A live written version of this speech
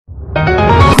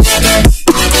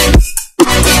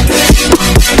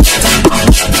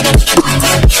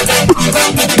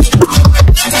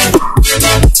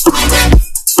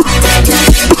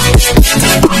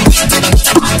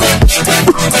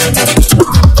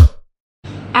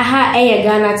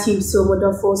Ghana team so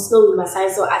model for snow my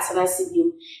size or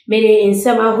atanasibium. Many in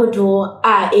summer hodo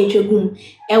ejogum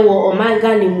ewo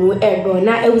omanga nimu ebo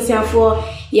na ewusia for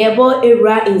yebo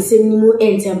era in semimu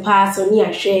entempa so ni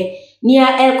ahwe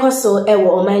nia ekoso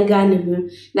ewo omanga nimu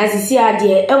na sisi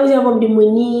ade ewusia bom de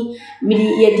muni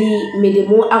midi yedi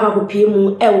medemu akakopie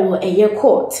mu ewo eye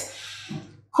court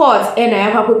and I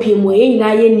have a PMO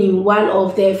in one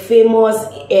of the famous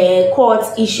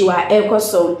court issuer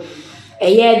ekoso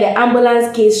the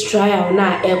ambulance case trial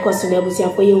na ekoso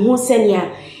nebusia for you who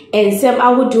senior and some I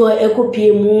would do a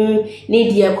copy mu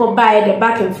need ye ko buy the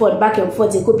back and forth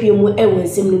a copy mu ewo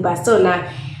nsem bastona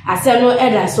asem no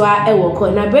eda so ewo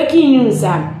ko na breaking news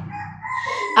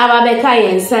Ababeka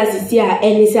yensa sisi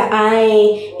enisa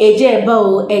ai eje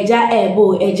bo eja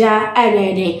ebo eja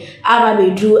anede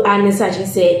ababedu anisa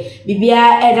chese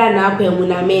bibia eda na akwemu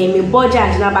na me bo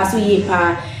judge na baso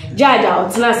yepa judge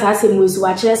otna sase musu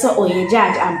wa kire so oye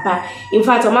judge ampa in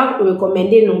fact o ma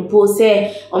recommend no mpo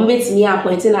say on betimi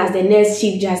appointing as the next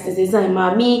chief justice is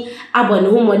ma mi abone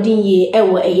humodin ye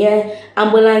ewo eye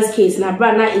ambulance case na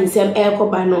brana insem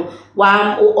ekoba no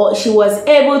she was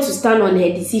able to stand on her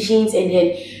decisions and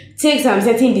then take some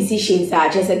certain decisions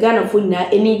that just a Ghana for na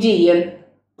energy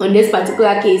on this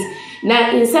particular case.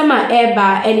 Now in summer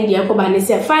eba any the ekoba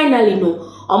say finally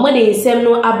no omo de insem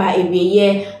no aba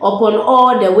ewiye upon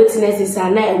all the witnesses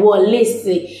and na a list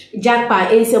Jakpa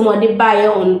insem o de buy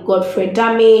on Godfrey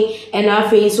Dame and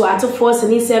afi so at Forson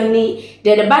insem ni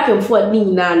the back and forth ni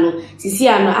na no sisi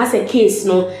ano as a case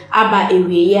no aba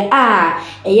ewiye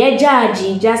eye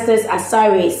judge Justice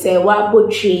Asare say wa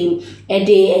botri e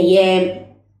de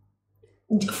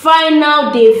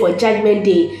final day for Judgement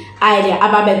Day either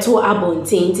ababeto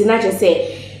abontin na just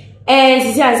say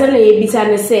sisi ansem na yebisa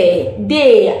ne say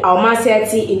day our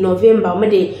 30 in November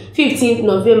omode 15th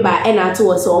November and ato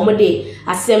was omode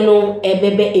asem no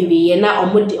ebebe ewiye na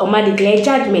omode declare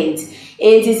judgment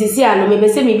sisi ano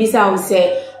mebese mebisa wo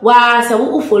say wa se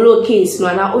wo follow case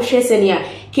no na wo hwe senia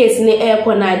case ne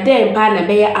na dem pa na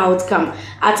be outcome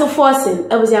ato Forson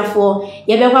ebusiafo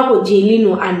yebekwa ko jail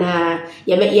no ana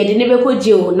yede ne be ko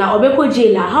jail na obekọ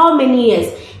jail how many years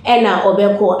na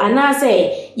obekọ ana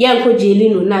say yenko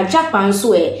jail no na Jakpa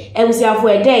nso ebusiafo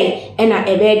na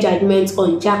ebe judgment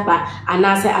on Jakpa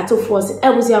ana say ato Forson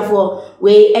ebusiafo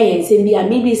we ensem bia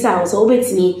maybe say so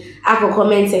obetini akọ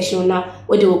comment section na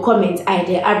we dey comment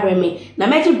ide abreme na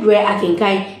meji bre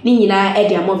akenkan ni nyina e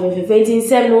dey amofefefenti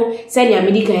nsem no senior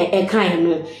medical kan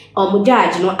no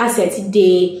judge no asset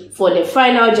day for the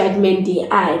final judgment day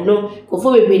no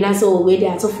kofo bebe na so we dey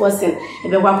ato Forson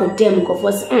ebekwa ko dem ko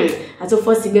Forson ato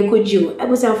Forson be ko jiu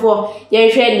ebusanfo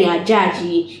yenhwe ni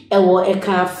judge ewo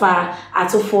ekan fa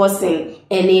ato Forson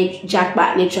ene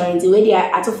Jakpa ne trying we dey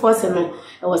ato Forson no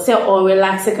I was say all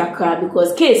relax kakra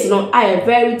because case no I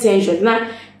very tension na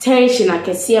tension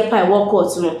akese pa work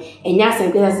court no enya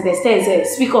sense the sense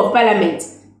speaker of parliament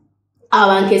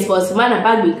our case for man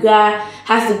bag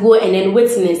has to go and then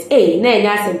witness na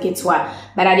enya senketwa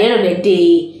but at the end of the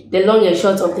day the long and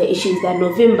short of the issue is that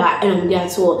November and on that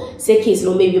so say case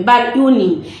no maybe bad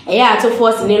uni ato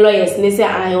Forson ne lawyers ne say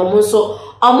I almost so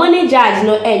omoni judge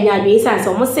no enya be sense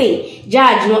almost say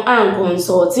judge no an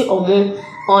consult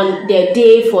on the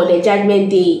day for the judgment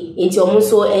day into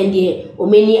omuso and the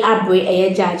omeni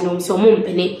abre judge no so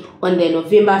mompene on the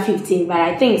November 15th but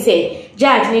I think say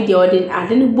judge need the order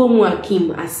adeni bomu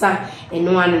akim asa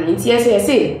eno anu nti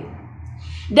say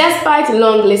despite a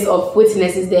long list of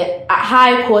witnesses the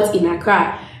High Court in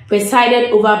Accra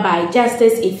presided over by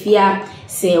Justice Ifia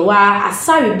Sewa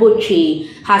Asari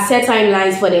Botri has set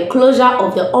timelines for the closure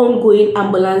of the ongoing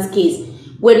ambulance case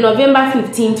with November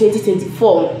 15,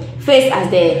 2024 faced as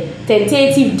the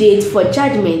tentative date for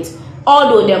judgment,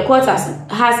 although the court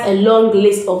has a long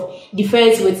list of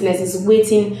defense witnesses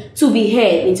waiting to be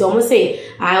heard. Into almost say,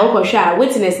 I also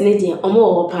witness needing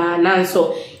omo pa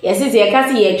nanso. Yes, you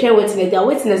can't see a witness, the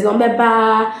witness number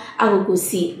bar I go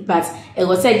see, but it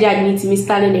was said judge need to be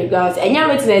standing the grounds and your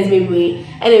witness baby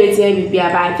and everything be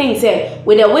but I think say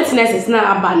with the witnesses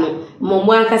now abano.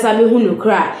 Momwan kasabe hunu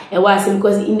kra e was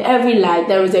because in every lie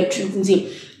there is a truth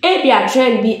e be a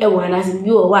trend be e wan as bi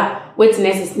o wa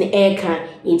witnesses ne e kan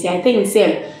nti I think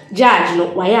say judge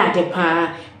no waya de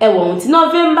pa e won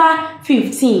November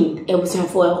 15 e was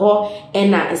for e ho e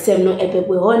na sem no e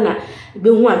pepe ho na be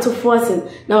hu ato Forson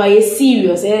na why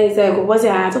serious e say ko say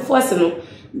ato Forson no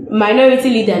minority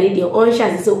leader need the own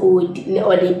chance so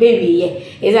or the baby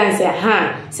is answer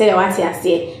say what you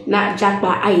say na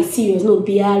Jakpa I serious no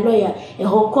be a lawyer e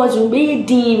ho court no be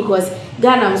din because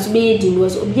Ghana must be din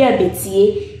was obi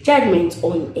abetie judgment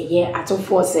on a year at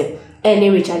Forson any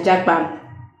Richard Jakpa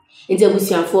In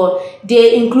the for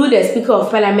they include the Speaker of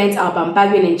Parliament Alban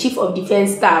Bagwin and Chief of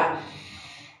Defence Staff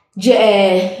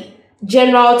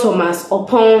General Thomas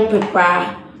Opon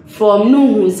Pepra from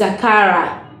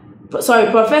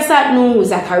Professor Nuhu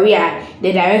Zakaria,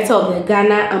 the Director of the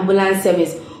Ghana Ambulance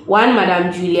Service, one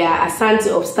Madam Julia Asante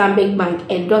of Stanbic Bank,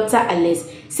 and Dr. Alice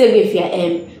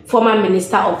Sebefia, former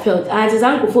Minister of Health. And as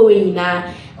Uncle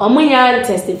Fowina, Omunya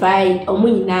testified,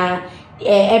 Omunya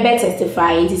Ebe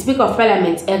testified, the Speaker of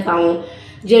Parliament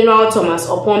General Thomas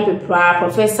Opon Pepra,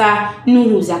 Professor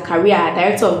Nuhu Zakaria,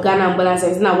 Director of Ghana Ambulance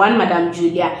Service, now one Madam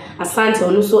Julia Asante,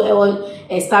 also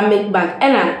Stanbic Bank,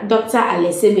 and Dr.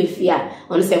 Alice Sebefia,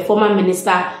 former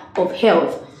Minister of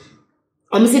Health.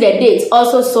 See the date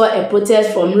also saw a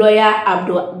protest from lawyer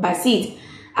Abdul Basit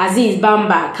Aziz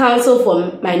Bamba, counsel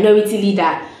for minority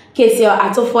leader KCL,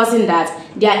 after forcing that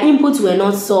their inputs were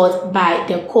not sought by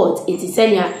the court. It is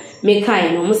senior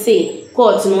Mekai and say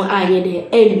court no anye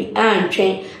the MB and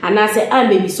train and I say I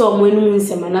maybe saw when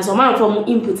semana so man from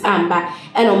input amba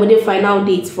and the final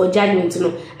date for judgment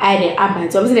no I the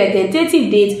abant. So the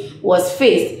tentative date was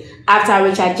fixed after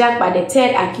Richard Jakpa, the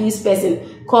third accused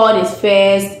person, called his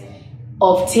first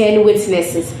of 10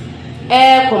 witnesses.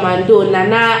 Air Commando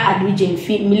Nana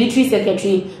Adwijenfi, military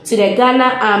secretary to the Ghana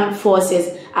Armed Forces,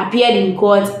 appeared in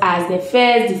court as the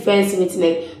first defense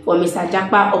witness for Mr.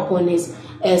 Jakpa upon his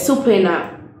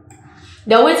subpoena.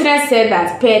 The witness said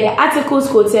that per the articles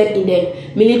quoted in the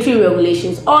military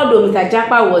regulations, although Mr.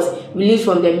 Jakpa was released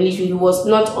from the military, he was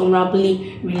not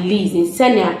honorably released. In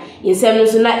Senya, in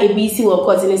Semnosuna ABC were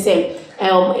caught in the same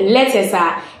letters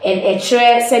and a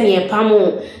tray sending a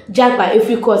pamo Jakpa if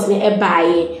you caught in a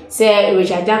buy, say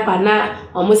Richard Jakpa na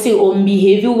almost say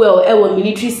behave well,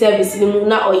 military service in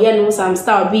Muna or Yano some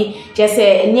star be just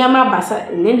a Nyama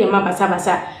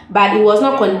Basa, but he was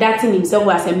not conducting himself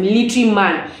as a military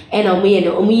man and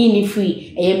Omi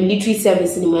free a military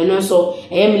service in Mano, so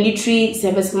a military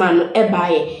serviceman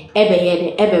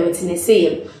ever witness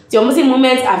saying. The almost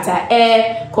moment after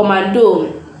Air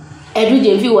Commando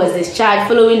Ejimfi was discharged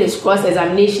following his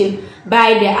cross-examination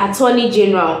by the Attorney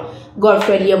General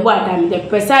Godfred Yeboadam. The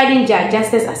presiding judge,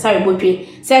 Justice Asari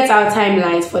Botwe, set out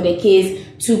timelines for the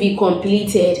case to be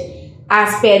completed.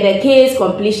 As per the case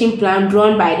completion plan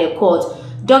drawn by the court,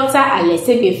 Dr. Alice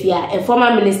Sebefia, a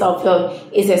former Minister of Health,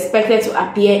 is expected to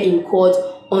appear in court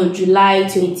on July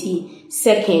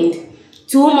 22nd.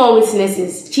 Two more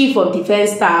witnesses, Chief of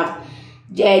Defence Staff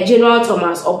General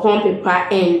Thomas Opon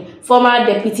Pepra and former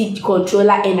Deputy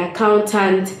Controller and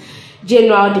Accountant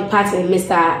General Department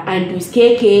Mr. Andrews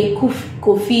KK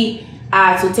Kofi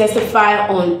are to testify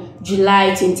on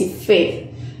July 25th.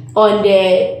 On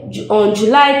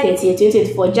July 30th,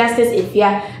 2024, Justice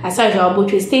Efia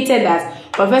Asari stated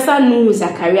that Professor Nuhu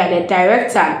Zakaria, the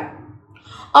Director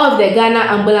of the Ghana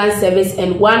Ambulance Service,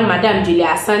 and one Madam Julia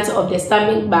Asante of the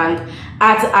Stanbic Bank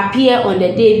are to appear on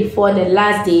the day before the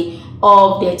last day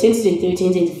of the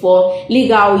 2023-2024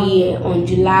 legal year on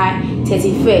July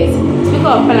 31st. Speaker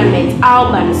of Parliament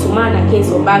Alban Sumana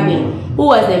Bagwin, who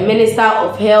was the Minister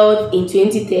of Health in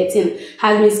 2013,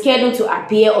 has been scheduled to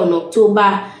appear on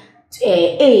October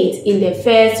 8 in the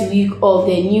first week of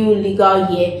the new legal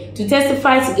year to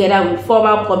testify together with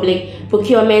former Public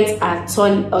Procurement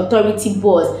Authority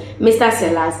boss Mr.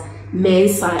 Sellers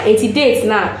Mensa. 80 dates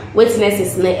now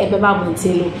witnesses na ebeba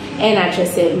bonteno and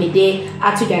actress me de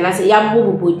atugana say yabo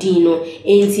bobodino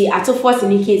enti ato force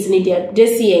ni case ni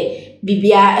this year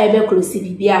bibia ebe close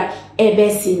bibia ebe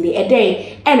sinde eden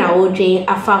na wodwen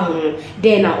afa ho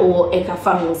den na o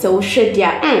ekafa ho se wo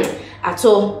hwedia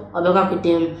ato obeka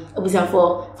kudem obusa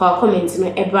for comment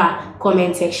no eba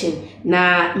comment section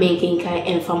na menkenkan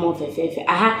enfamo fefefe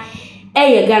aha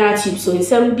Ghana chip so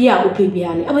nsem bia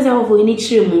opebia no ebeza ho ni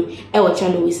chire mu wo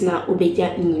channel wis na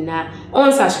obeja nyina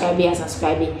on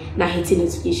subscribe na hit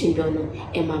notification bell no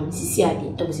ema sisi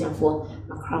ade ebeza for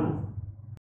makram.